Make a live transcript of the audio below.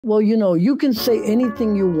Well, you can say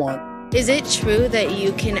anything you want. Is it true that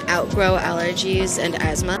you can outgrow allergies and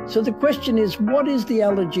asthma? So the question is, what is the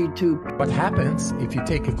allergy to? What happens if you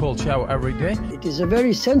take a cold shower every day? It is a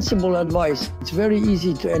very sensible advice. It's very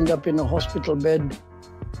easy to end up in a hospital bed.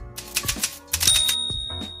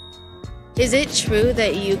 Is it true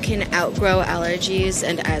that you can outgrow allergies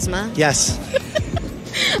and asthma? Yes.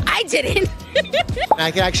 I didn't.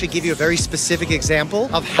 I can actually give you a very specific example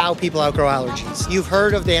of how people outgrow allergies. You've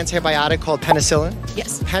heard of the antibiotic called penicillin?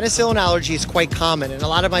 Yes. Penicillin allergy is quite common, and a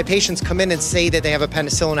lot of my patients come in and say that they have a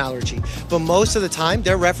penicillin allergy. But most of the time,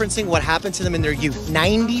 they're referencing what happened to them in their youth.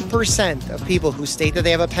 90% of people who state that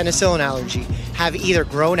they have a penicillin allergy have either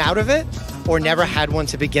grown out of it or never had one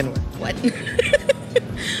to begin with.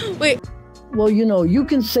 What? Wait. Well, you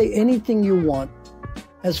can say anything you want.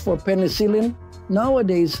 As for penicillin,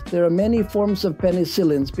 nowadays, there are many forms of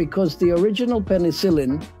penicillins because the original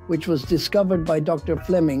penicillin, which was discovered by Dr.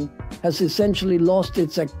 Fleming, has essentially lost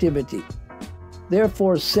its activity.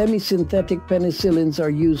 Therefore, semi-synthetic penicillins are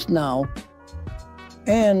used now.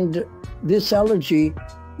 And this allergy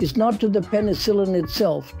is not to the penicillin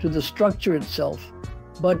itself, to the structure itself,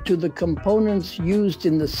 but to the components used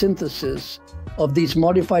in the synthesis of these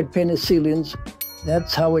modified penicillins.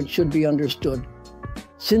 That's how it should be understood.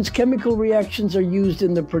 Since chemical reactions are used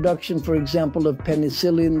in the production, for example, of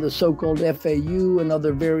penicillin, the so-called FAU, and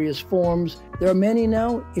other various forms, there are many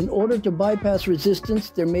now. In order to bypass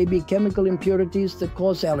resistance, there may be chemical impurities that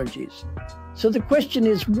cause allergies. So the question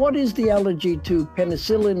is, what is the allergy to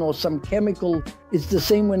penicillin or some chemical? It's the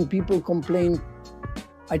same when people complain,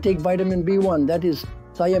 I take vitamin B1, that is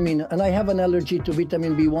thiamine, and I have an allergy to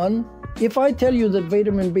vitamin B1. If I tell you that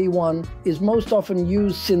vitamin B1 is most often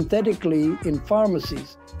used synthetically in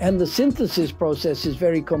pharmacies, and the synthesis process is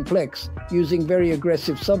very complex, using very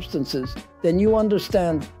aggressive substances, then you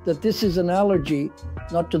understand that this is an allergy,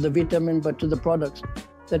 not to the vitamin, but to the products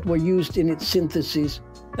that were used in its synthesis.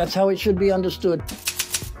 That's how it should be understood.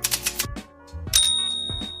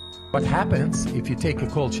 What happens if you take a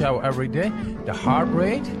cold shower every day? The heart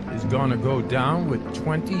rate is gonna go down with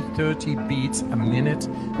 20-30 beats a minute,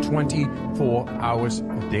 24 hours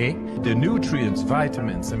a day. The nutrients,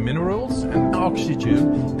 vitamins and minerals and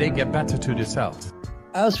oxygen, they get better to the cells.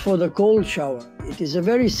 As for the cold shower, it is a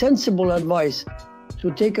very sensible advice to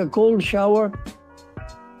take a cold shower.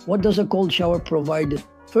 What does a cold shower provide?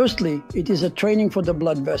 Firstly, it is a training for the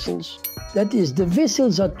blood vessels. That is, the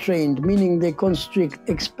vessels are trained, meaning they constrict,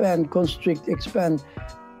 expand.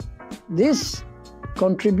 This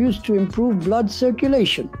contributes to improved blood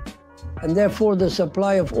circulation, and therefore the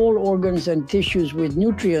supply of all organs and tissues with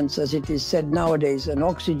nutrients, as it is said nowadays, and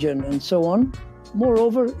oxygen and so on.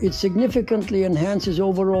 Moreover, it significantly enhances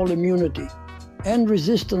overall immunity and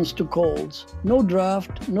resistance to colds. No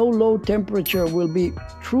draft, no low temperature will be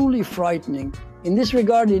truly frightening. In this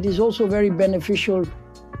regard, it is also very beneficial.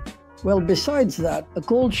 Well, besides that, a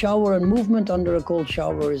cold shower and movement under a cold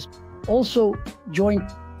shower is also joint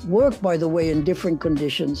work, by the way, in different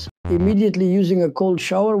conditions. Immediately using a cold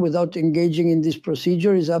shower without engaging in this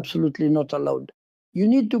procedure is absolutely not allowed. You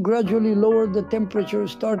need to gradually lower the temperature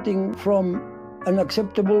starting from an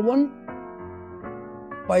acceptable one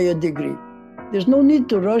by a degree. There's no need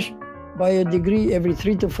to rush by a degree every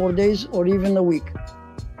 3 to 4 days or even a week.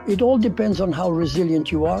 It all depends on how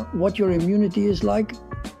resilient you are, what your immunity is like,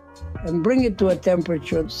 and bring it to a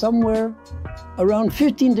temperature somewhere around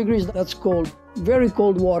 15 degrees. That's cold, very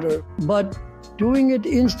cold water. But doing it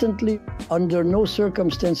instantly, under no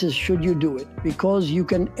circumstances should you do it, because you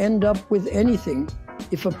can end up with anything.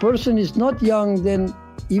 If a person is not young, then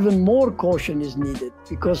even more caution is needed,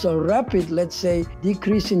 because a rapid, let's say,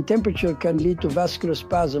 decrease in temperature can lead to vascular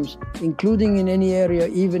spasms, including in any area,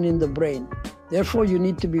 even in the brain. Therefore, you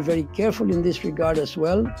need to be very careful in this regard as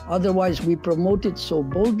well. Otherwise, we promote it so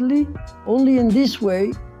boldly. Only in this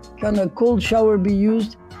way can a cold shower be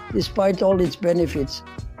used despite all its benefits.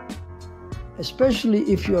 Especially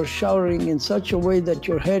if you are showering in such a way that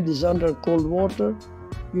your head is under cold water,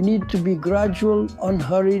 you need to be gradual,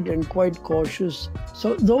 unhurried, and quite cautious.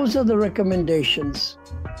 So those are the recommendations.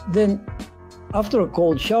 Then, after a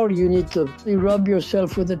cold shower, you need to rub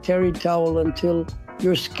yourself with a terry towel until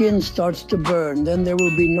your skin starts to burn. Then there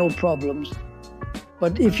will be no problems.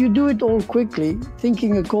 But if you do it all quickly,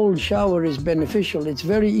 thinking a cold shower is beneficial, it's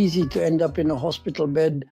very easy to end up in a hospital bed